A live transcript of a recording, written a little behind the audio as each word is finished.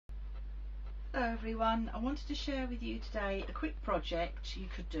Hello everyone, I wanted to share with you today a quick project you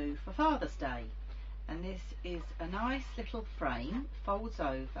could do for Father's Day, and this is a nice little frame, folds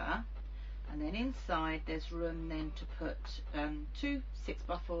over, and then inside there's room then to put two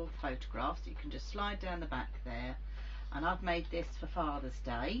 6x4 photographs. You can just slide down the back there, and I've made this for Father's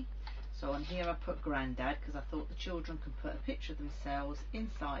Day. So on here I put Grandad because I thought the children can put a picture of themselves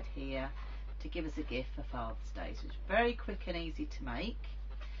inside here to give us a gift for Father's Day. So it's very quick and easy to make.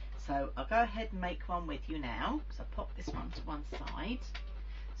 So I'll go ahead and make one with you now. So I'll pop this one to one side.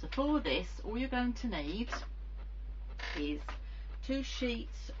 So for this, all you're going to need is 2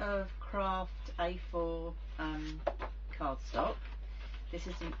 sheets of craft A4 cardstock. This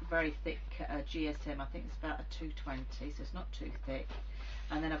isn't very thick GSM, I think it's about a 220, so it's not too thick.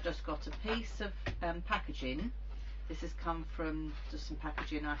 And then I've just got a piece of packaging. This has come from just some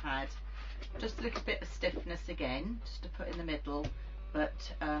packaging I had. Just a little bit of stiffness again, just to put in the middle.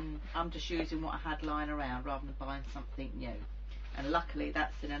 But I'm just using what I had lying around rather than buying something new. And luckily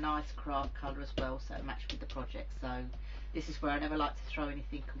that's in a nice craft colour as well, so it matched with the project. So this is where I never like to throw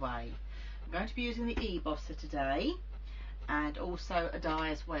anything away. I'm going to be using the e-bosser today, and also a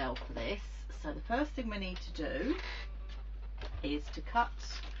die as well for this. So the first thing we need to do is to cut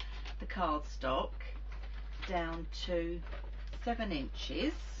the cardstock down to 7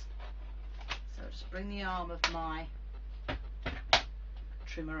 inches. So just bring the arm of my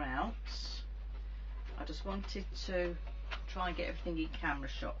trimmer out. I just wanted to try and get everything in camera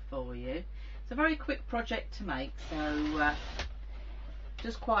shot for you. It's a very quick project to make, so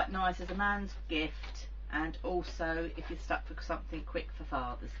just quite nice as a man's gift, and also if you're stuck for something quick for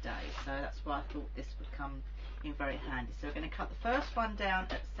Father's Day. So that's why I thought this would come in very handy. So we're going to cut the first one down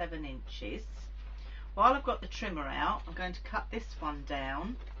at 7 inches. While I've got the trimmer out, I'm going to cut this one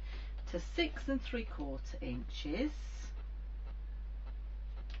down to 6 3/4 inches.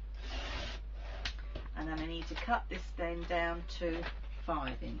 And then I need to cut this then down to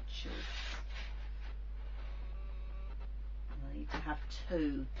 5 inches. And I need to have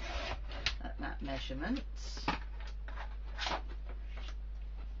 2 at that measurement.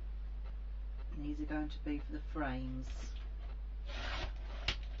 And these are going to be for the frames.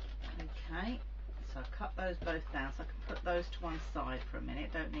 Okay, so I've cut those both down, so I can put those to one side for a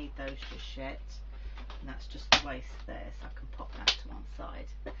minute. Don't need those just yet. And that's just the waist there, so I can pop that to one side.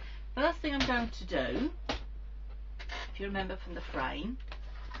 First thing I'm going to do, if you remember from the frame,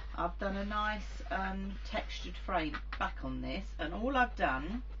 I've done a nice textured frame back on this, and all I've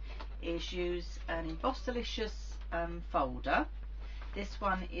done is use an Emboss Delicious folder. This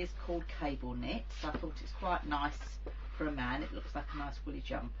one is called Cable Knit, so I thought it's quite nice for a man. It looks like a nice woolly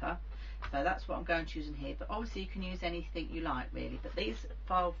jumper. So that's what I'm going to use in here, but obviously you can use anything you like really. But these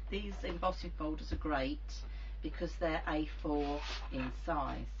embossing folders are great because they're A4 in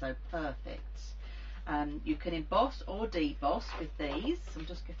size, so perfect. You can emboss or deboss with these. So I'm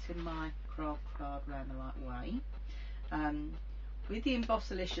just getting my craft card around the right way. With the Emboss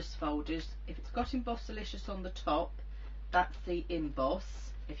Delicious folders, if it's got Emboss Delicious on the top, that's the emboss.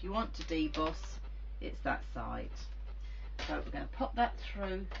 If you want to deboss, it's that side. So we're going to pop that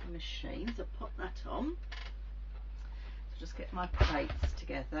through the machine. So pop that on. So just get my plates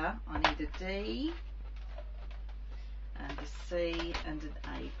together. I need a D and a C and an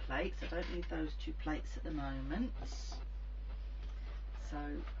A plate. So I don't need those 2 plates at the moment. So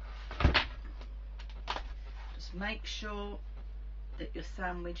just make sure that your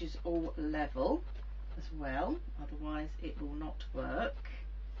sandwich is all level as well, otherwise it will not work.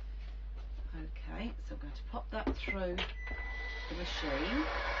 Okay, so I'm going to pop that through the machine.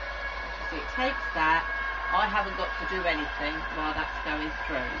 So it takes that. I haven't got to do anything while that's going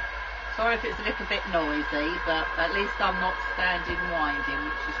through. Sorry if it's a little bit noisy, but at least I'm not standing winding,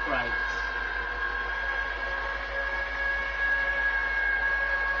 which is great.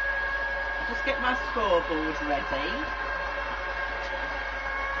 I'll just get my scoreboard ready.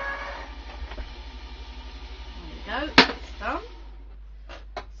 There we go, it's done.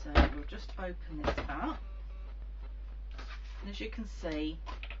 So we'll just open this up, and as you can see,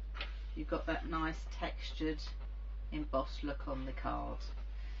 you've got that nice textured embossed look on the card.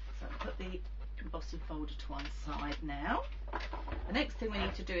 So I'll put the embossing folder to one side now. The next thing we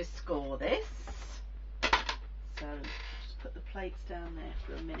need to do is score this. So just put the plates down there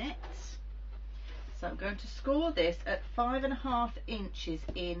for a minute. So I'm going to score this at 5.5 inches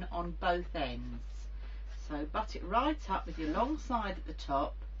in on both ends. So butt it right up with your long side at the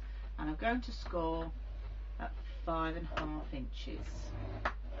top, and I'm going to score at 5.5 inches.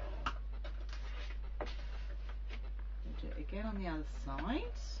 We'll do it again on the other side,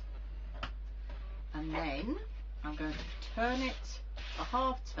 and then I'm going to turn it a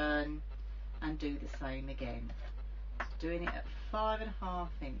half turn and do the same again. Doing it at 5.5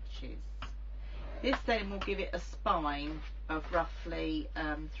 inches. This then will give it a spine of roughly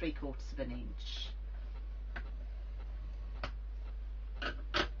 3/4 of an inch.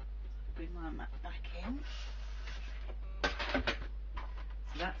 Bring my mat back in.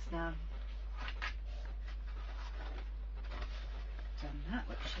 So that's now done that,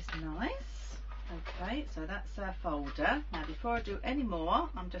 which is nice. Okay, so that's our folder. Now before I do any more,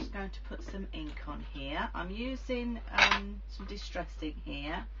 I'm just going to put some ink on here. I'm using some distress ink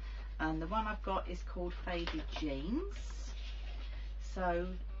here, and the one I've got is called Faded Jeans. So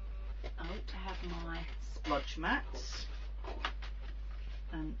I want to have my splodge mat,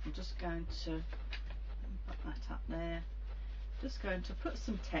 and I'm just going to put that up there. Just going to put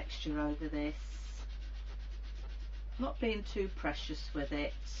some texture over this, not being too precious with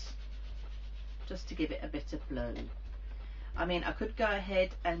it, just to give it a bit of blue. I mean, I could go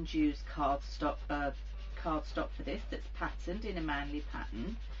ahead and use cardstock for this that's patterned in a manly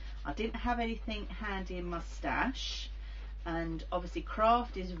pattern. I didn't have anything handy in my stash, and obviously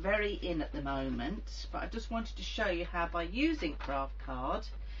craft is very in at the moment, but I just wanted to show you how by using craft card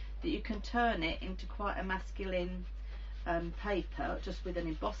that you can turn it into quite a masculine paper just with an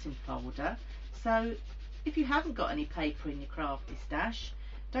embossing folder. So if you haven't got any paper in your crafty stash,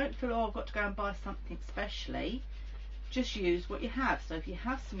 don't feel, oh, I've got to go and buy something specially. Just use what you have. So if you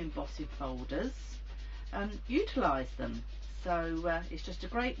have some embossing folders, utilise them. So it's just a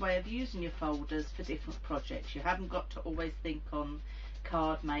great way of using your folders for different projects. You haven't got to always think on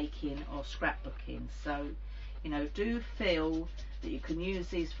card making or scrapbooking. So, you know, do feel that you can use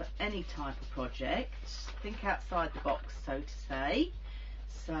these for any type of project. Think outside the box, so to say.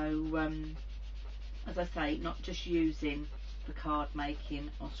 So as I say, not just using for card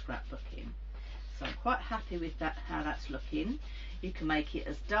making or scrapbooking. So I'm quite happy with that, how that's looking. You can make it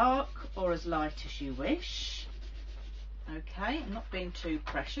as dark or as light as you wish. Okay, I'm not being too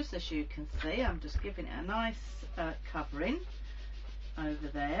precious, as you can see. I'm just giving it a nice covering over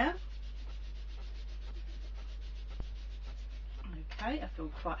there. Okay, I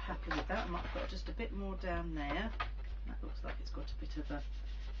feel quite happy with that. I might put just a bit more down there. That looks like it's got a bit of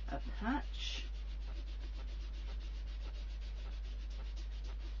a patch.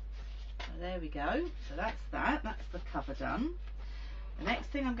 So there we go. So that's that. That's the cover done. The next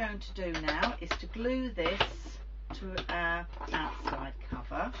thing I'm going to do now is to glue this to our outside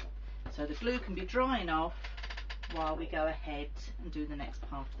cover, so the glue can be drying off while we go ahead and do the next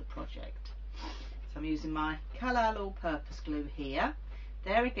part of the project. So I'm using my Calal all-purpose glue here.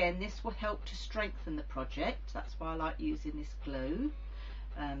 There again, this will help to strengthen the project. That's why I like using this glue.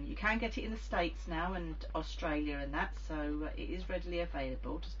 You can get it in the States now and Australia and that, so it is readily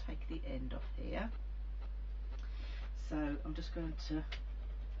available. Just take the end off here. So I'm just going to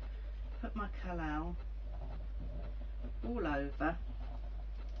put my Calal all over.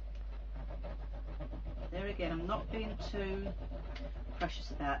 There again, I'm not being too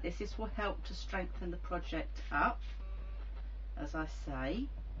precious about this. This will help to strengthen the project up, as I say.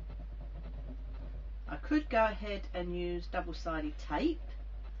 I could go ahead and use double-sided tape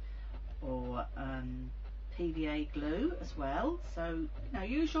or PVA glue as well, so you know,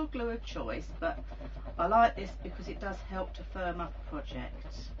 use your glue of choice, but I like this because it does help to firm up a project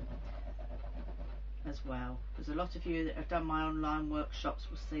as well. There's a lot of you that have done my online workshops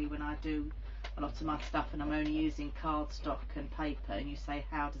will see when I do a lot of my stuff and I'm only using cardstock and paper, and you say,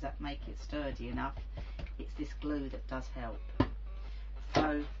 how does that make it sturdy enough? It's this glue that does help.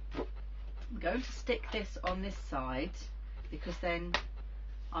 So I'm going to stick this on this side, because then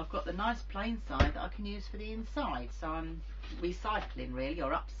I've got the nice plain side that I can use for the inside. So I'm recycling really,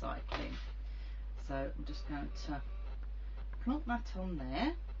 or upcycling. So I'm just going to plonk that on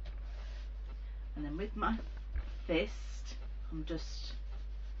there, and then with my fist I'm just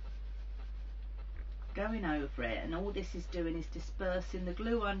going over it, and all this is doing is dispersing the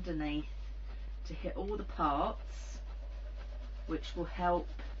glue underneath to hit all the parts, which will help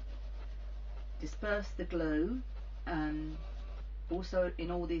disperse the glue, also in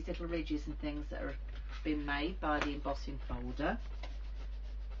all these little ridges and things that are been made by the embossing folder.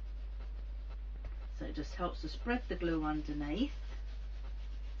 So it just helps to spread the glue underneath.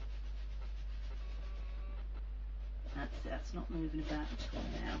 That's not moving about at all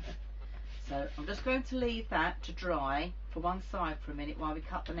now. So I'm just going to leave that to dry for one side for a minute while we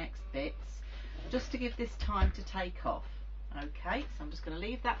cut the next bits, just to give this time to take off. Okay, so I'm just going to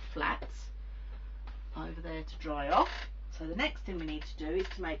leave that flat over there to dry off. So the next thing we need to do is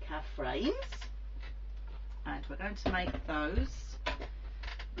to make our frames, and we're going to make those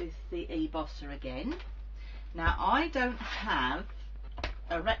with the e-bosser again. Now I don't have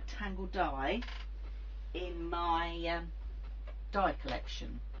a rectangle die in my die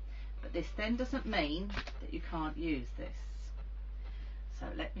collection, but this then doesn't mean that you can't use this. So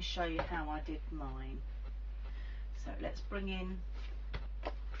let me show you how I did mine. So let's bring in,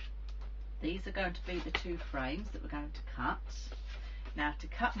 these are going to be the 2 frames that we're going to cut. Now to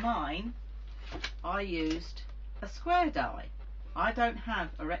cut mine, I used a square die. I don't have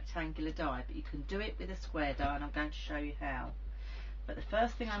a rectangular die, but you can do it with a square die, and I'm going to show you how. But the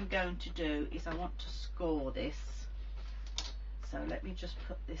first thing I'm going to do is I want to score this. So let me just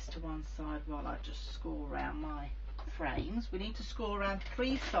put this to one side while I just score around my frames. We need to score around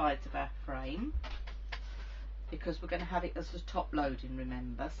 3 sides of our frame because we're going to have it as a top loading,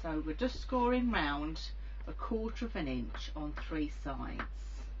 remember. So we're just scoring round 1/4 of an inch on 3 sides.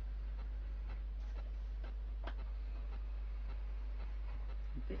 A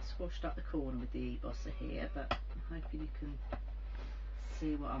bit squashed up the corner with the e-bosser here, but I'm hoping you can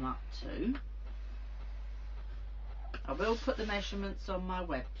see what I'm up to. I will put the measurements on my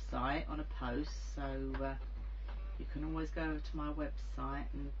website on a post, so you can always go over to my website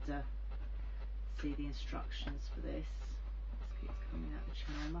and see the instructions for this. This keeps coming out the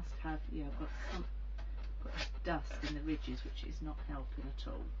channel. I must have, yeah, I've got dust in the ridges, which is not helping at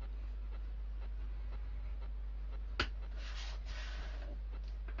all.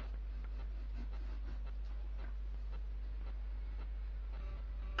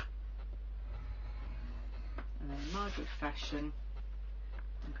 And then in my good fashion,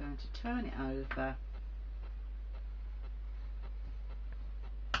 I'm going to turn it over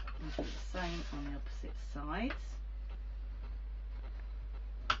and do the same on the opposite sides.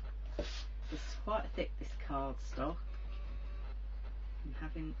 It's quite thick, this cardstock. And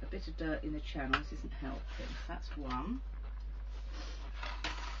having a bit of dirt in the channels isn't helping. So that's one.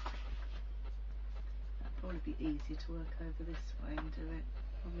 That'd probably be easier to work over this way and do it.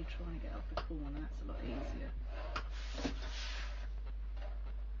 Probably trying to get up the corner, that's a lot easier.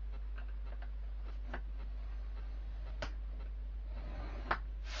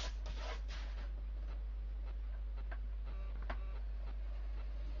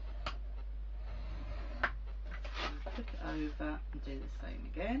 Flip it over and do the same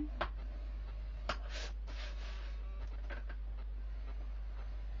again.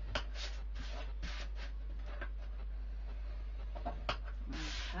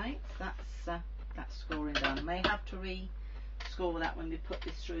 Okay, so that's scoring done. I may have to re-score that when we put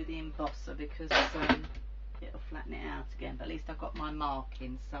this through the embosser because it'll flatten it out again, but at least I've got my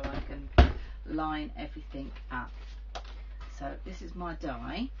markings so I can line everything up. So this is my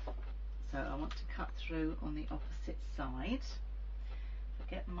die, so I want to cut through on the opposite side. If I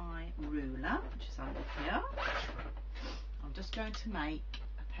get my ruler, which is under here, I'm just going to make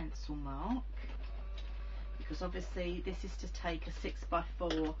a pencil mark, because obviously this is to take a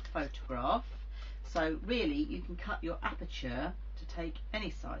 6x4 photograph, so really you can cut your aperture to take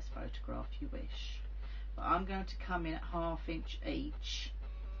any size photograph you wish, but I'm going to come in at 1/2 inch each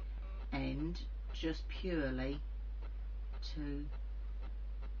and just purely to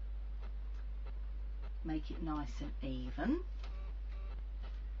make it nice and even.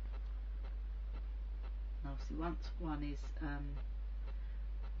 And obviously once one is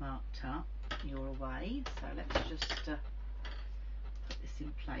marked up, you're away. So let's just put this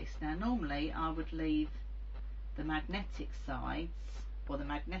in place. Now normally I would leave the magnetic sides or the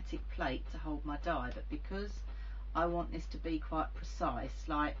magnetic plate to hold my die, but because I want this to be quite precise,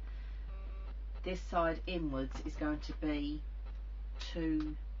 like this side inwards is going to be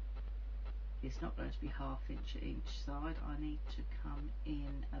it's not going to be 1/2 inch at each side. I need to come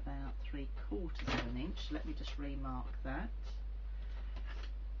in about 3/4 of an inch. Let me just remark that.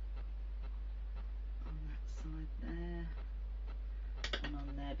 On that side there and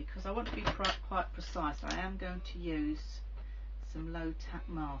on there, because I want to be quite precise. I am going to use some low tack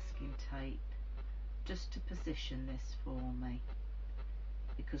masking tape just to position this for me,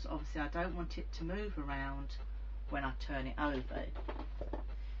 because obviously I don't want it to move around when I turn it over.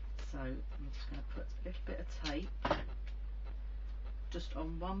 So I'm just going to put a little bit of tape just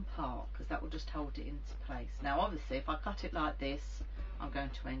on one part, because that will just hold it into place. Now obviously if I cut it like this, I'm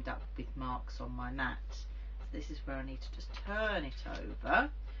going to end up with marks on my mat. So this is where I need to just turn it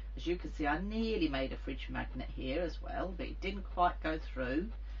over. As you can see, I nearly made a fridge magnet here as well, but it didn't quite go through.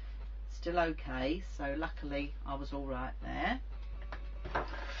 Still okay, so luckily I was all right there.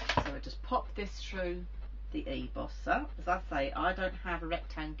 So I just pop this through the e-bosser. As I say, I don't have a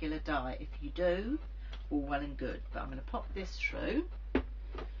rectangular die. If you do, all well and good, but I'm going to pop this through.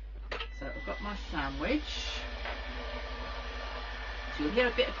 So I've got my sandwich. So you'll hear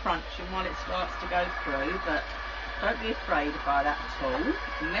a bit of crunching while it starts to go through, but Don't be afraid by that at all. You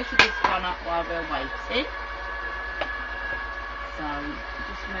can measure this one up while we're waiting. So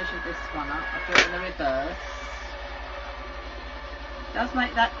just measure this one up. I'll do it in the reverse. It does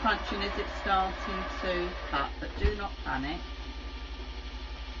make that crunching as it's starting to cut, but do not panic.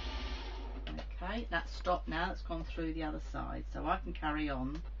 Okay, that's stopped now. It's gone through the other side, so I can carry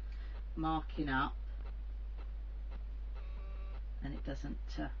on marking up, and it doesn't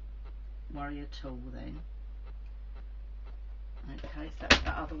worry at all then. Okay, so that's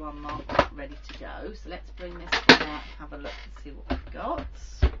that other one marked up, ready to go. So let's bring this one out and have a look and see what we've got.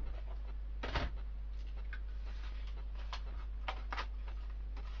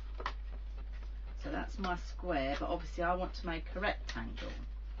 So that's my square, but obviously I want to make a rectangle.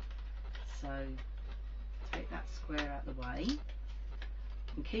 So take that square out of the way. You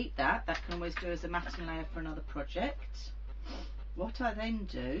can keep that. That can always do as a matting layer for another project. What I then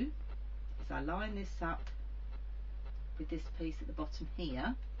do is I line this up with this piece at the bottom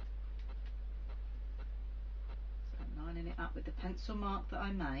here. So I'm lining it up with the pencil mark that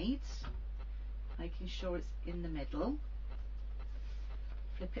I made, making sure it's in the middle.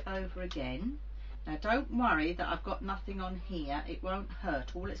 Flip it over again. Now don't worry that I've got nothing on here, it won't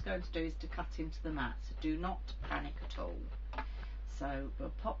hurt. All it's going to do is to cut into the mat, so do not panic at all. So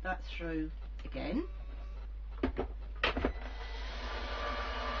we'll pop that through again. Just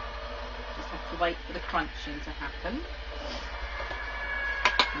have to wait for the crunching to happen.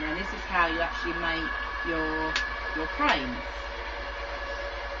 And then this is how you actually make your frames.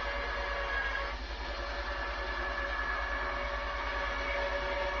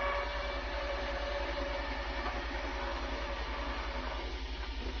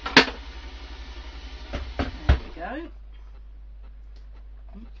 There we go.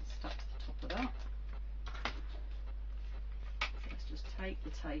 Stuck to the top of that. Let's just take the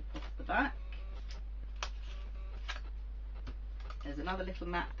tape off the back. There's another little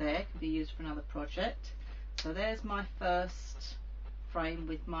mat there, can be used for another project. So there's my first frame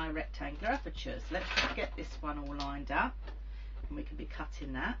with my rectangular apertures. Let's just get this one all lined up, and we can be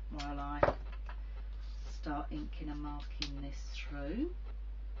cutting that while I start inking and marking this through.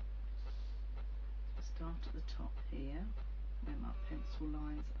 Start at the top here, where my pencil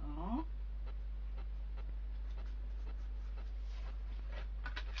lines are.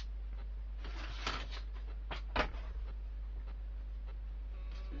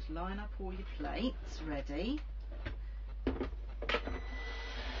 Just line up all your plates ready.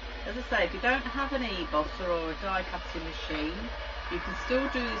 As I say, if you don't have an e-bosser or a die cutting machine, you can still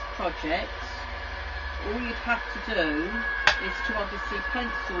do this project. All you'd have to do is to obviously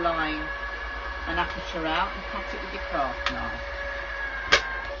pencil line an aperture out and cut it with your craft knife.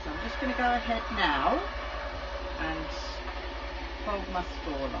 So I'm just going to go ahead now and fold my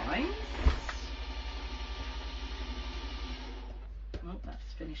score lines. Oh,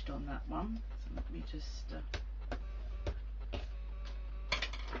 that's finished on that one. So let me just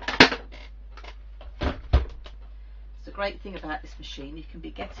it's a great thing about this machine, you can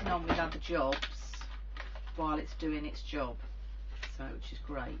be getting on with other jobs while it's doing its job, so which is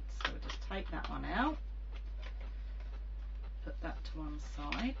great. So we'll just take that one out, put that to one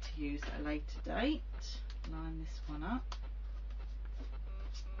side to use at a later date, line this one up,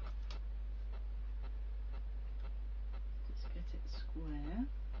 just get it square.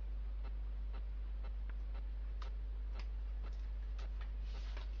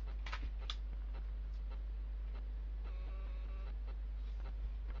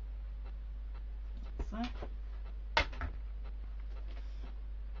 Like that.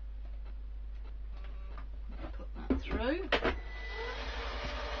 Put that through. So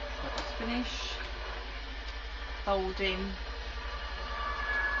let's finish folding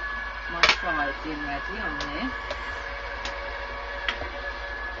my sides in ready on this.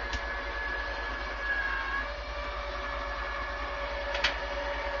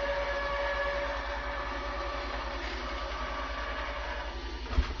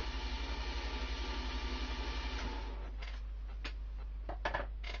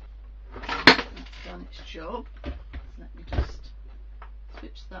 Job. So let me just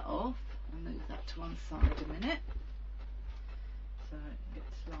switch that off and move that to one side a minute. So get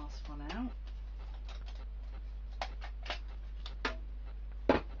this last one out.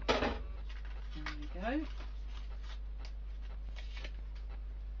 There we go.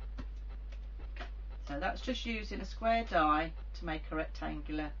 So that's just using a square die to make a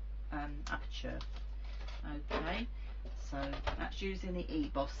rectangular aperture. Okay, so that's using the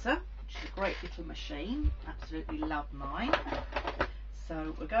e-bosser. Which is a great little machine, absolutely love mine.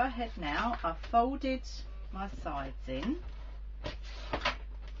 So we'll go ahead now. I've folded my sides in.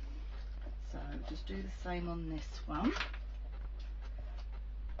 So just do the same on this one,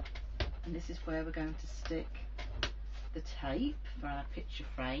 and this is where we're going to stick the tape for our picture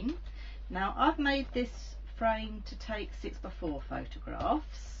frame. Now I've made this frame to take 6x4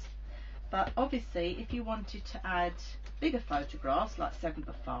 photographs, but obviously if you wanted to add bigger photographs like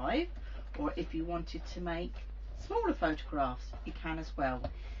 7x5, or if you wanted to make smaller photographs, you can as well.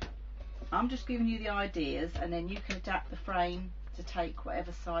 I'm just giving you the ideas, and then you can adapt the frame to take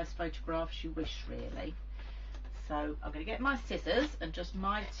whatever size photographs you wish, really. So I'm going to get my scissors and just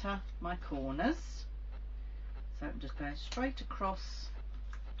miter my corners. So I'm just going straight across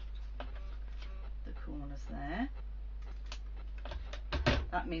the corners there.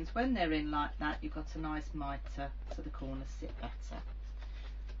 That means when they're in like that, you've got a nice miter so the corners sit better.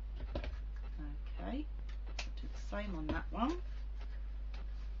 Okay, do the same on that one.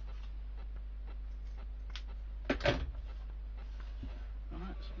 Right,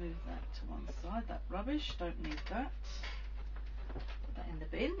 let's move that to one side, that rubbish, don't need that. Put that in the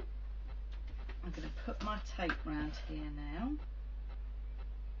bin. I'm going to put my tape round here now.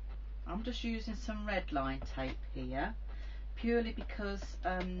 I'm just using some red line tape here, purely because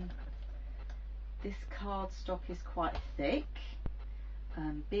this cardstock is quite thick.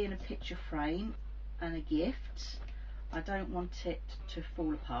 Being a picture frame and a gift, I don't want it to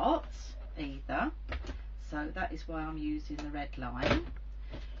fall apart either, so that is why I'm using the red line.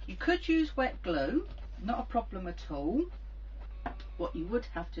 You could use wet glue, not a problem at all. What you would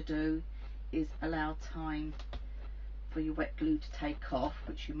have to do is allow time for your wet glue to take off,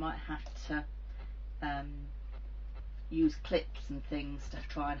 which you might have to use clips and things to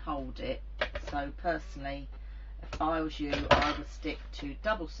try and hold it. So personally, if I was you, I would stick to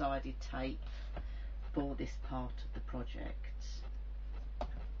double-sided tape for this part of the project.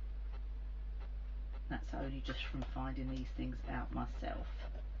 That's only just from finding these things out myself.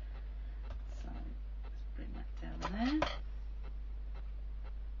 So let's bring that down there.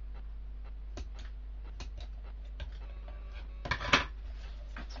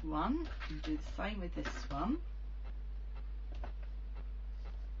 That's one, and do the same with this one.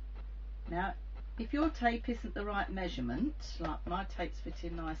 Now, if your tape isn't the right measurement, like my tape's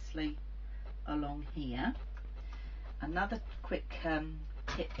fitting nicely along here, another quick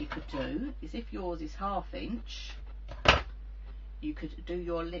tip you could do is, if yours is 1/2 inch, you could do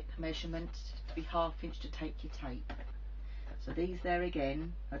your lip measurement to be 1/2 inch to take your tape. So these there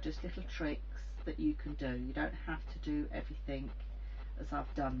again are just little tricks that you can do. You don't have to do everything as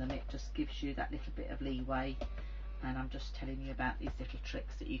I've done them, it just gives you that little bit of leeway, and I'm just telling you about these little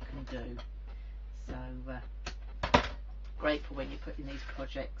tricks that you can do. So great for when you're putting these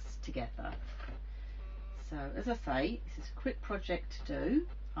projects together. So as I say, this is a quick project to do.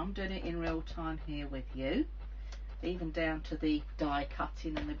 I'm doing it in real time here with you, even down to the die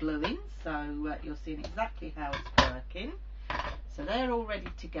cutting and the gluing, so you're seeing exactly how it's working. So they're all ready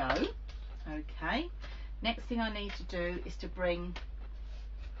to go. Okay, next thing I need to do is to bring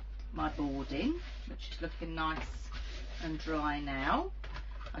my board in, which is looking nice and dry now.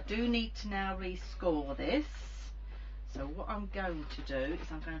 I do need to now rescore this, so what I'm going to do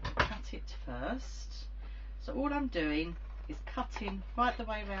is I'm going to cut it first. So all I'm doing is cutting right the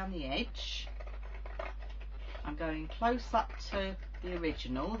way around the edge. I'm going close up to the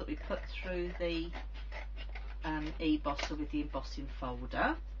original that we put through the e-bosser with the embossing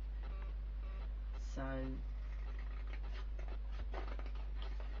folder. So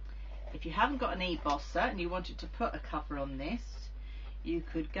if you haven't got an e-bosser and you wanted to put a cover on this, you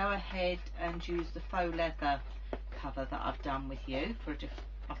could go ahead and use the faux leather cover that I've done with you.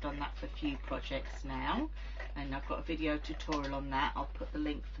 I've done that for a few projects now, and I've got a video tutorial on that. I'll put the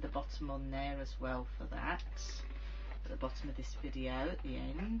link for the bottom on there as well for that, at the bottom of this video at the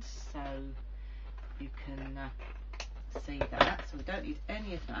end, so you can see that. So we don't need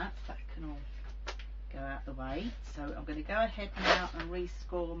any of that, that can all go out the way. So I'm going to go ahead now and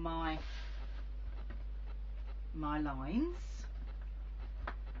rescore my lines.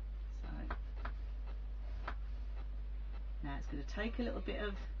 So now it's going to take a little bit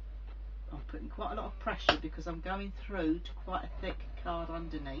of, I'm putting quite a lot of pressure because I'm going through to quite a thick card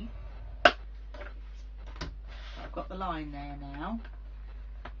underneath. I've got the line there now,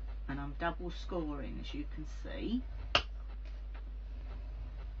 and I'm double scoring, as you can see.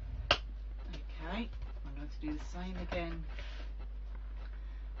 Okay, I'm going to do the same again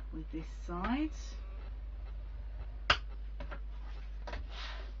with this side.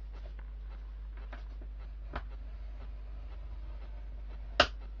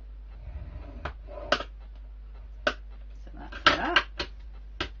 So that's that.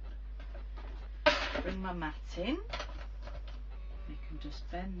 Bring my mat in. You can just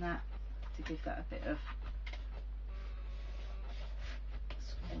bend that to give that a bit of,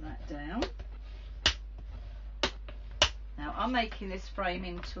 scroll that down. Now I'm making this frame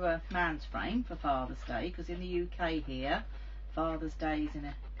into a man's frame for Father's Day, because in the UK here Father's Day is in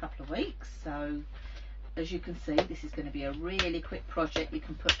a couple of weeks. So as you can see, this is going to be a really quick project you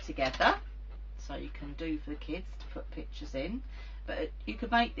can put together, so you can do for the kids to put pictures in, but you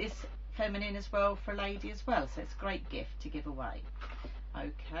could make this feminine as well for a lady as well, so it's a great gift to give away.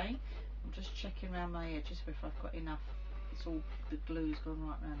 Okay, I'm just checking around my edges if I've got enough. It's all, the glue's gone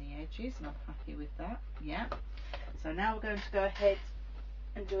right around the edges and I'm happy with that. Yeah, so now we're going to go ahead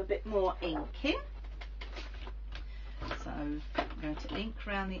and do a bit more inking. So I'm going to ink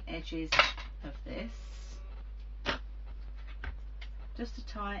around the edges of this just to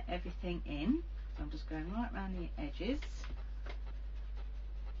tie everything in. So I'm just going right around the edges,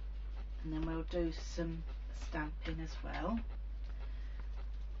 and then we'll do some stamping as well.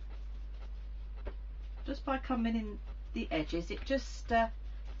 Just by coming in the edges, it just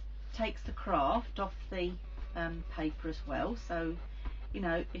takes the craft off the paper as well. So, you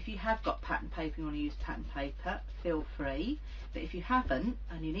know, if you have got pattern paper, you want to use pattern paper, feel free. But if you haven't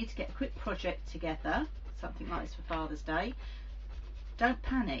and you need to get a quick project together, something like this for Father's Day, don't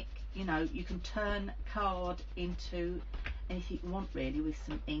panic. You know, you can turn card into anything you want really with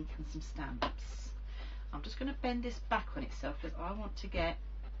some ink and some stamps. I'm just going to bend this back on itself because I want to get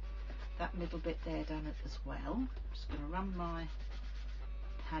that middle bit there done as well. I'm just going to run my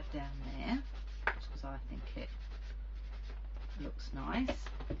pad down there just because I think it looks nice,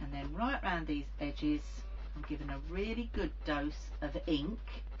 and then right around these edges I'm giving a really good dose of ink,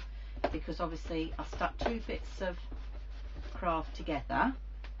 because obviously I stuck two bits of craft together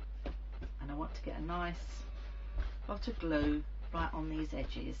and I want to get a nice lot of glue right on these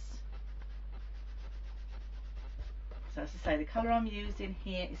edges. So as I say, the colour I'm using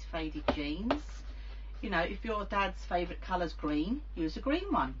here is Faded Jeans. You know, if your dad's favourite colour's green, use a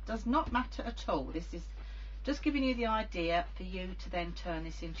green one. Does not matter at all. This is just giving you the idea for you to then turn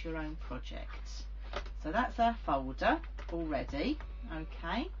this into your own project. So that's our folder already.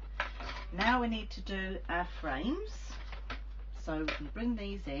 Okay, now we need to do our frames. So we can bring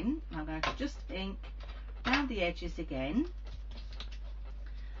these in. I'm going to just ink around the edges again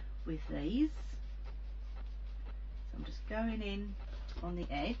with these. So I'm just going in on the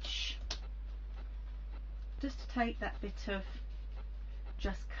edge just to take that bit of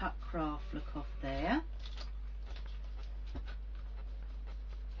just cut craft look off there.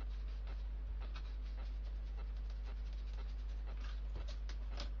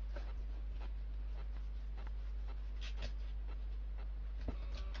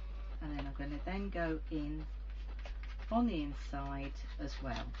 And then I'm going to then go in on the inside as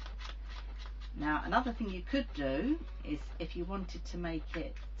well. Now another thing you could do is, if you wanted to make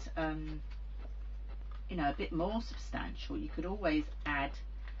it you know, a bit more substantial, you could always add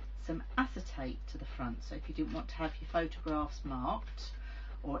some acetate to the front. So if you didn't want to have your photographs marked,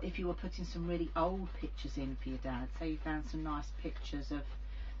 or if you were putting some really old pictures in for your dad, say you found some nice pictures of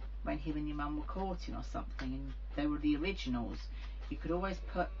when him and your mum were courting or something and they were the originals, you could always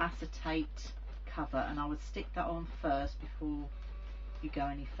put acetate cover, and I would stick that on first before you go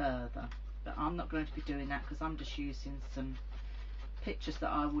any further. But I'm not going to be doing that because I'm just using some pictures that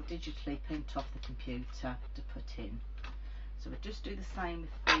I will digitally print off the computer to put in. So we'll just do the same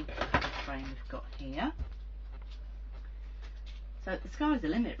with the frame we've got here. So the sky's the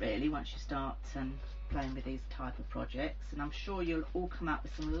limit really once you start playing with these type of projects, and I'm sure you'll all come up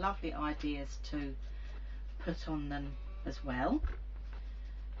with some lovely ideas to put on them as well.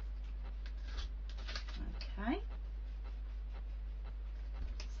 Okay,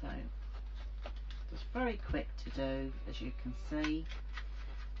 so just very quick to do, as you can see.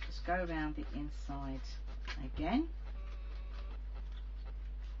 Just go around the inside again.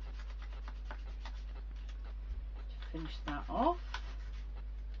 To finish that off.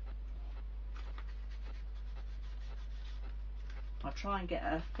 I'll try and get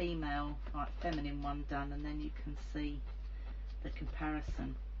a female, like feminine one done, and then you can see the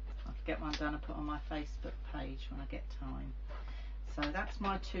comparison. I'll get one done and put on my Facebook page when I get time. So that's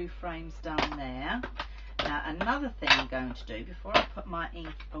my two frames done there. Now another thing I'm going to do before I put my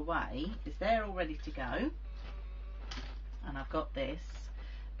ink away is they're all ready to go, and I've got this,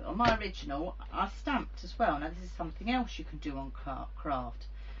 but on my original I stamped as well. Now this is something else you can do on craft.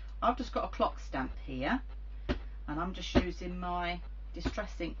 I've just got a clock stamp here, and I'm just using my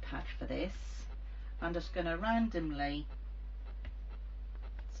distress ink pad for this. I'm just going to randomly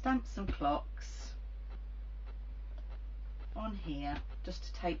stamp some clocks on here just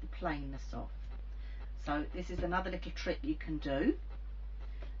to take the plainness off. So this is another little trick you can do.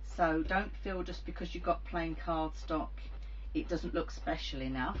 So don't feel just because you've got plain cardstock it doesn't look special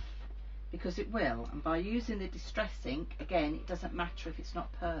enough, because it will. And by using the distress ink, again, it doesn't matter if it's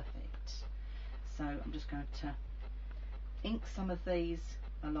not perfect. So I'm just going to ink some of these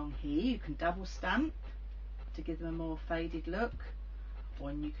along here. You can double stamp to give them a more faded look,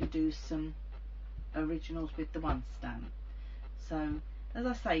 or you can do some originals with the one stamp. So as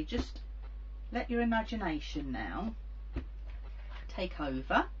I say, just let your imagination now take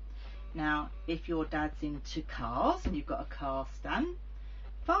over. Now if your dad's into cars and you've got a car stamp,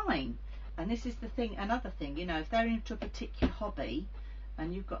 fine. And this is the thing, another thing, you know, if they're into a particular hobby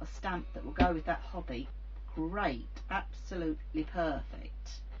and you've got a stamp that will go with that hobby, great, absolutely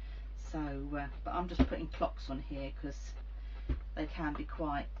perfect. So but I'm just putting clocks on here because they can be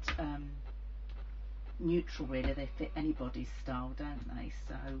quite neutral really. They fit anybody's style, don't they?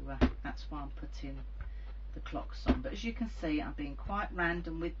 So that's why I'm putting the clocks on. But as you can see, I'm being quite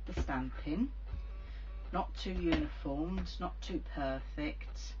random with the stamping, not too uniformed, not too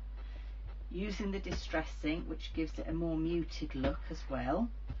perfect, using the distress ink, which gives it a more muted look as well.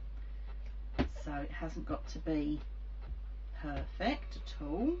 So it hasn't got to be perfect at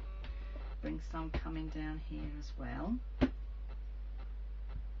all. Bring some coming down here as well. And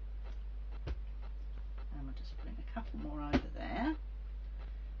we'll just bring a couple more over there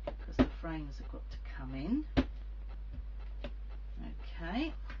because the frames have got to come in.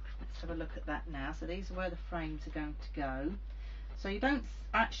 Okay, let's have a look at that now. So these are where the frames are going to go. So you don't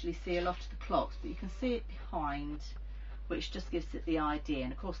actually see a lot of the clocks, but you can see it behind, which just gives it the idea.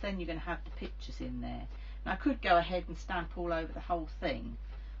 And of course then you're going to have the pictures in there. Now I could go ahead and stamp all over the whole thing,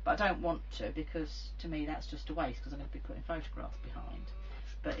 but I don't want to, because to me that's just a waste, because I'm going to be putting photographs behind.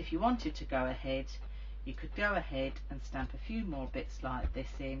 But if you wanted to go ahead, you could go ahead and stamp a few more bits like this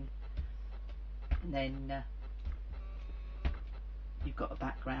in, and then you've got a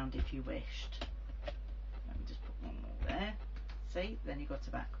background if you wished. Let me just put one more there. See, then you've got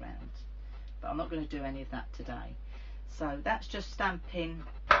a background. But I'm not going to do any of that today. So that's just stamping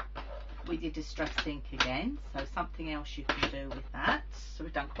with your distress ink again. So something else you can do with that. So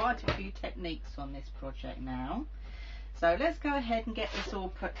we've done quite a few techniques on this project now. So let's go ahead and get this all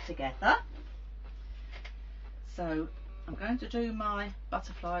put together. So I'm going to do my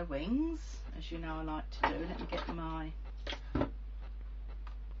butterfly wings, as you know I like to do. Let me get my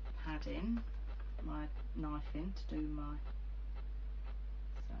pad in, my knife in to do my,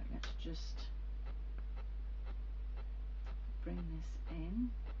 so let's just bring this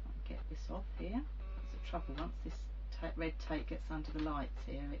in, I'll get this off here. That's the trouble, once this red tape gets under the lights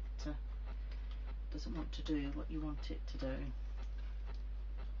here, it doesn't want to do what you want it to do.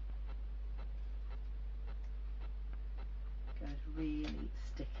 It goes really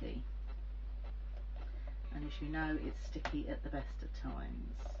sticky, and as you know it's sticky at the best of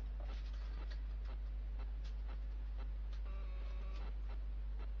times.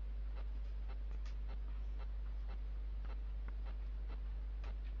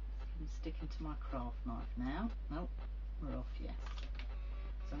 I'm sticking to my craft knife now. Nope, we're off, yes.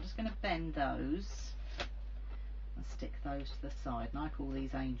 So I'm just going to bend those and stick those to the side, and I call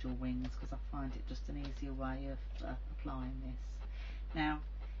these angel wings because I find it just an easier way of applying this. Now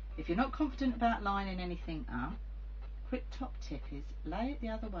if you're not confident about lining anything up, quick top tip is lay it the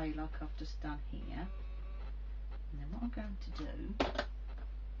other way like I've just done here, and then what I'm going to do,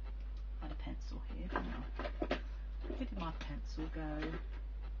 I had a pencil here, where did my pencil go?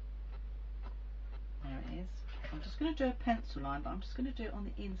 There it is. I'm just going to do a pencil line, but I'm just going to do it on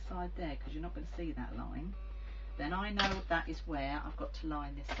the inside there because you're not going to see that line. Then I know that is where I've got to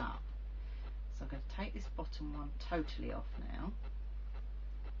line this up. So I'm going to take this bottom one totally off now.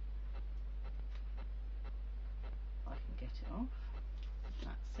 If I can get it off.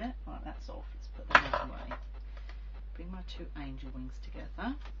 That's it. Right, that's off. Let's put that out of the way. Bring my two angel wings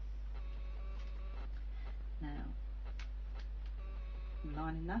together. Now, I'm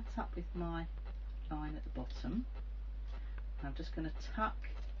lining that up with my line at the bottom. I'm just going to tuck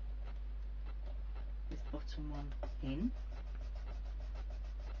this bottom one in,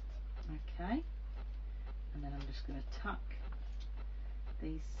 okay, and then I'm just going to tuck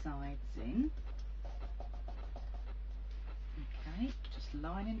these sides in, okay, just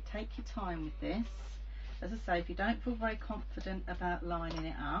lining, take your time with this. As I say, if you don't feel very confident about lining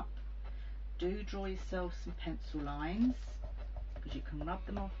it up, do draw yourself some pencil lines, because you can rub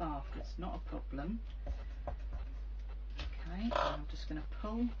them off after, it's not a problem. Okay, and I'm just going to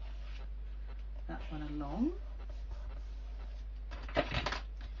pull that one along.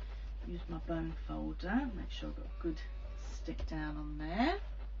 Use my bone folder, make sure I've got a good stick down on there.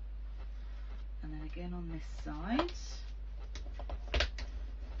 And then again on this side.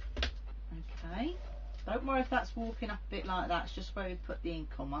 Okay, don't worry if that's warping up a bit like that, it's just where we put the ink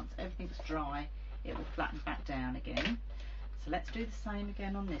on. Once everything's dry it will flatten back down again. So let's do the same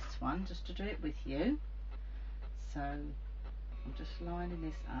again on this one, just to do it with you. So I'm just lining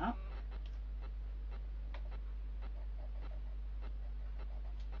this up.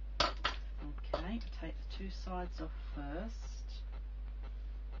 Okay, take the two sides off first.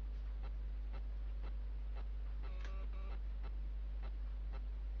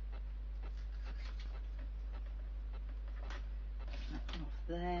 That one off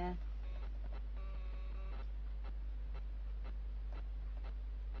there.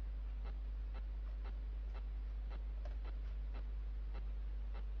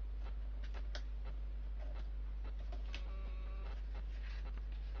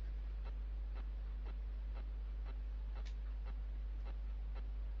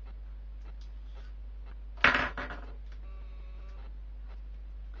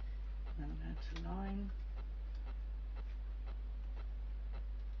 Then I'm going to line.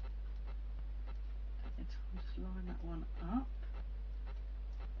 Just line that one up.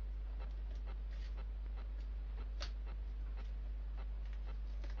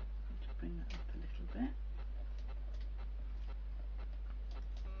 To bring that up a little bit.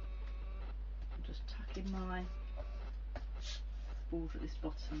 I'm just tucking my border at this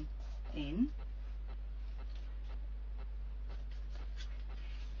bottom in.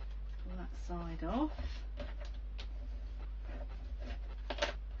 Pull that side off.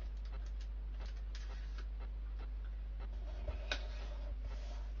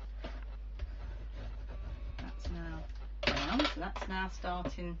 So that's now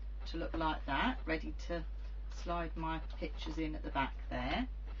starting to look like that, ready to slide my pictures in at the back there.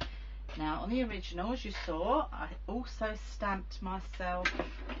 Now on the original, as you saw, I also stamped myself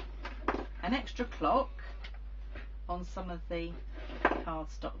an extra clock on some of the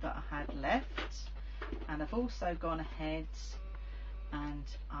cardstock that I had left, and I've also gone ahead and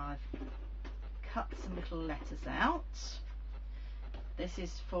I've cut some little letters out. This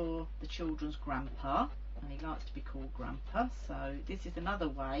is for the children's grandpa, and he likes to be called Grandpa, so this is another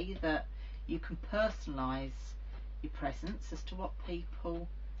way that you can personalise your presents as to what people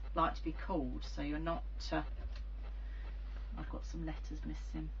like to be called, so you're not I've got some letters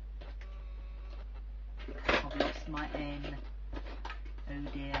missing. I've lost my N. Oh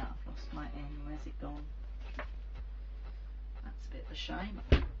dear, I've lost my N. Where's it gone? That's a bit of a shame.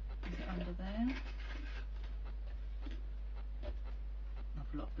 Is it under there?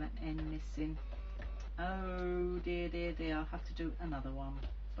 I've got that N missing. Oh dear, dear, dear. I'll have to do another one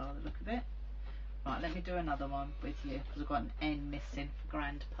by the look of it. Right, let me do another one with you because I've got an N missing for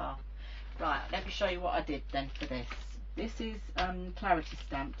Grandpa. Right, let me show you what I did then for this. This is Clarity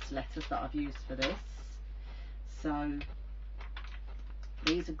Stamps letters that I've used for this. So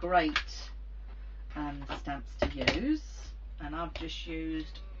these are great stamps to use, and I've just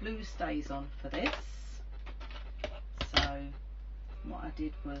used blue StazOn for this. So what I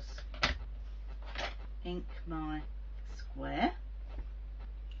did was ink my square.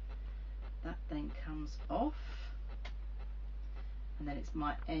 That then comes off, and then it's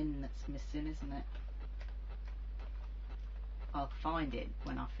my N that's missing, isn't it? I'll find it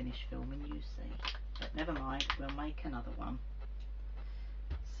when I finish filming, you see, but never mind, we'll make another one.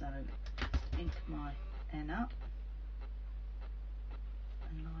 So ink my N up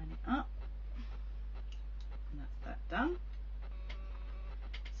and line it up, and that's that done.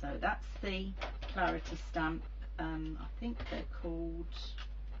 So that's the Clarity stamp. I think they're called,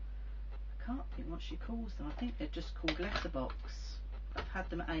 I can't think what she calls them, I think they're just called Letterbox. I've had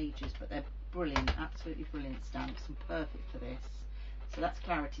them ages, but they're brilliant, absolutely brilliant stamps and perfect for this. So that's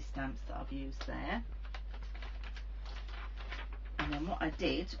Clarity stamps that I've used there. And then what I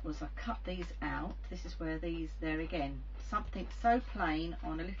did was I cut these out. This is where these, there again, something so plain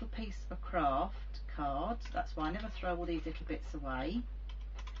on a little piece of a craft card. That's why I never throw all these little bits away.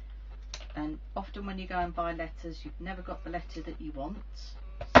 And often when you go and buy letters, you've never got the letter that you want.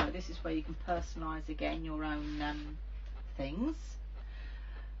 So this is where you can personalise again your own things.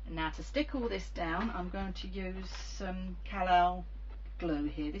 And now to stick all this down, I'm going to use some Cal glue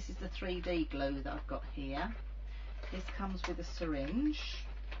here. This is the 3D glue that I've got here. This comes with a syringe,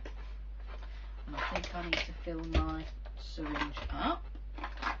 and I think I need to fill my syringe up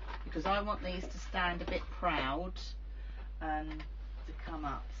because I want these to stand a bit proud to come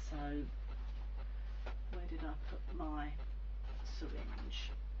up. So where did I put my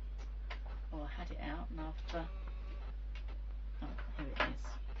syringe? Oh, I had it out and I've oh, here it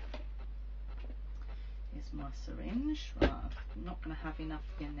is. Here's my syringe. Right, I'm not going to have enough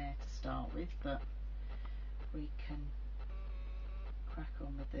in there to start with, but we can crack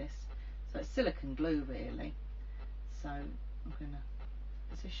on with this. So it's silicone glue really. So I'm going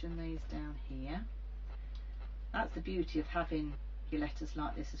to position these down here. That's the beauty of having your letters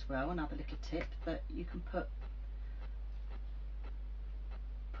like this as well. Another little tip, that you can put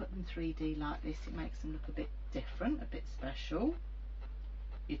them 3D like this. It makes them look a bit different, a bit special.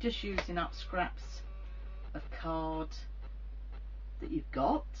 You're just using up scraps of card that you've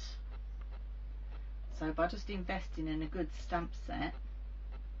got. So by just investing in a good stamp set,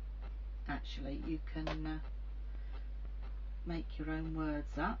 actually you can make your own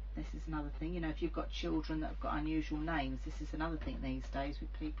words up. This is another thing, you know, if you've got children that have got unusual names, this is another thing these days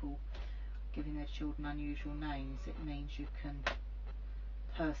with people giving their children unusual names. It means you can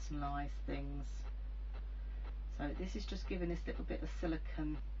personalise things. So this is just giving this little bit of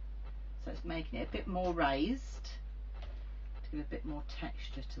silicone, so it's making it a bit more raised to give a bit more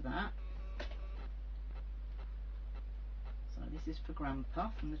texture to that. So this is for Grandpa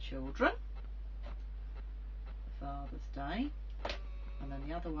from the children, for Father's Day, and then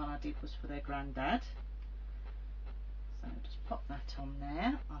the other one I did was for their Granddad. So just pop that on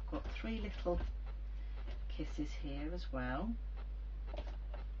there. I've got 3 little kisses here as well.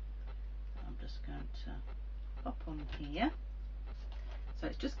 I'm just going to pop on here. So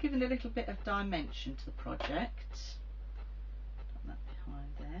it's just giving a little bit of dimension to the project. Put that behind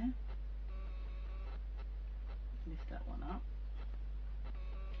there. Lift that one up.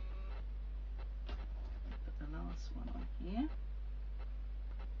 Put the last one on here.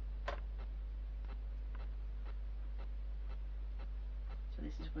 So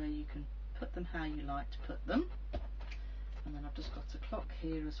this is where you can put them how you like to put them. And then I've just got a clock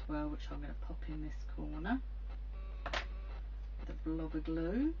here as well, which I'm going to pop in this corner. The blob of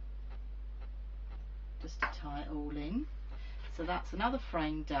glue, just to tie it all in. So that's another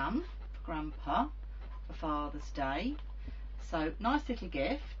frame done for Grandpa for Father's Day. So nice little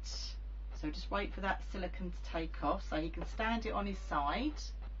gift. So just wait for that silicone to take off so he can stand it on his side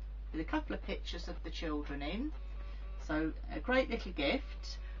with a couple of pictures of the children in. So a great little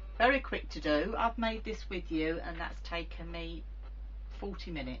gift. Very quick to do. I've made this with you and that's taken me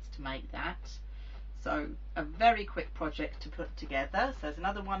 40 minutes to make that. So a very quick project to put together. So there's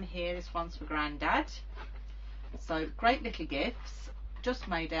another one here. This one's for Grandad. So great little gifts, just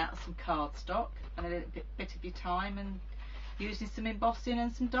made out of some cardstock and a little bit of your time and using some embossing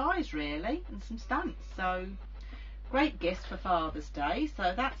and some dies really, and some stamps. So great gifts for Father's Day.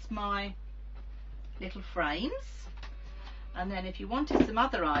 So that's my little frames. And then if you wanted some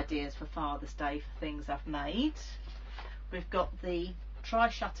other ideas for Father's Day for things I've made, we've got the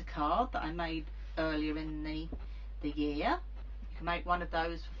tri-shutter card that I made earlier in the year. You can make one of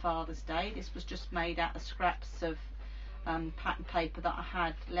those for Father's Day. This was just made out of scraps of pattern paper that I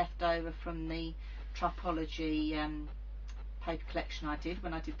had left over from the Tripology paper collection I did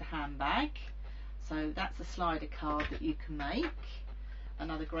when I did the handbag. So that's a slider card that you can make.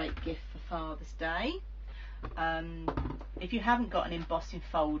 Another great gift for Father's Day. If you haven't got an embossing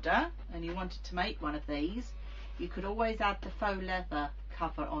folder and you wanted to make one of these, you could always add the faux leather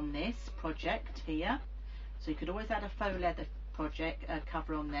cover on this project here. So you could always add a faux leather project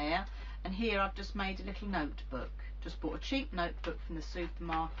cover on there. And here I've just made a little notebook. Just bought a cheap notebook from the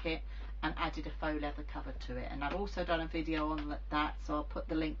supermarket and added a faux leather cover to it. And I've also done a video on that, so I'll put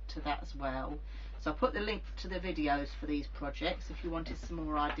the link to that as well. So I'll put the link to the videos for these projects if you wanted some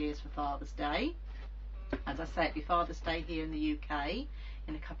more ideas for Father's Day. As I say, it'll be Father's Day here in the UK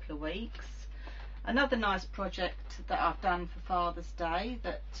in a couple of weeks. Another nice project that I've done for Father's Day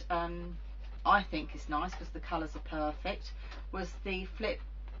that I think is nice because the colours are perfect was the flip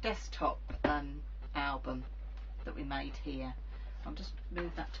desktop album that we made here. I'll just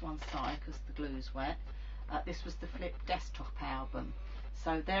move that to one side because the glue's wet. This was the flip desktop album.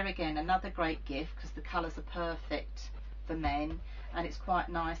 So there again, another great gift because the colours are perfect for men, and it's quite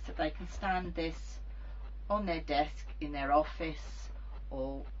nice that they can stand this on their desk in their office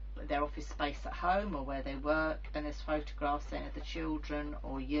or their office space at home or where they work, and there's photographs then of the children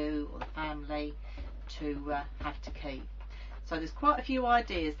or you or the family to have to keep. So there's quite a few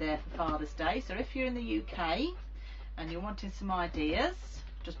ideas there for Father's Day. So if you're in the UK and you're wanting some ideas,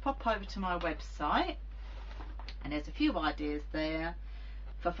 just pop over to my website and there's a few ideas there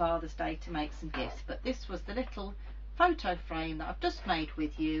for Father's Day to make some gifts. But this was the little photo frame that I've just made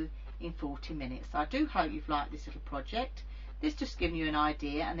with you in 40 minutes. So I do hope you've liked this little project. This just giving you an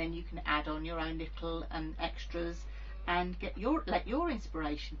idea, and then you can add on your own little extras and let your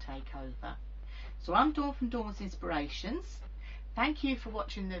inspiration take over. So I'm Dawn from Dawn's Inspirations. Thank you for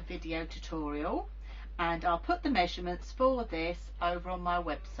watching the video tutorial, and I'll put the measurements for this over on my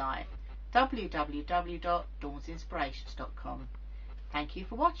website www.dawnsinspirations.com. Thank you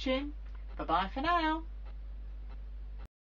for watching. Bye bye for now.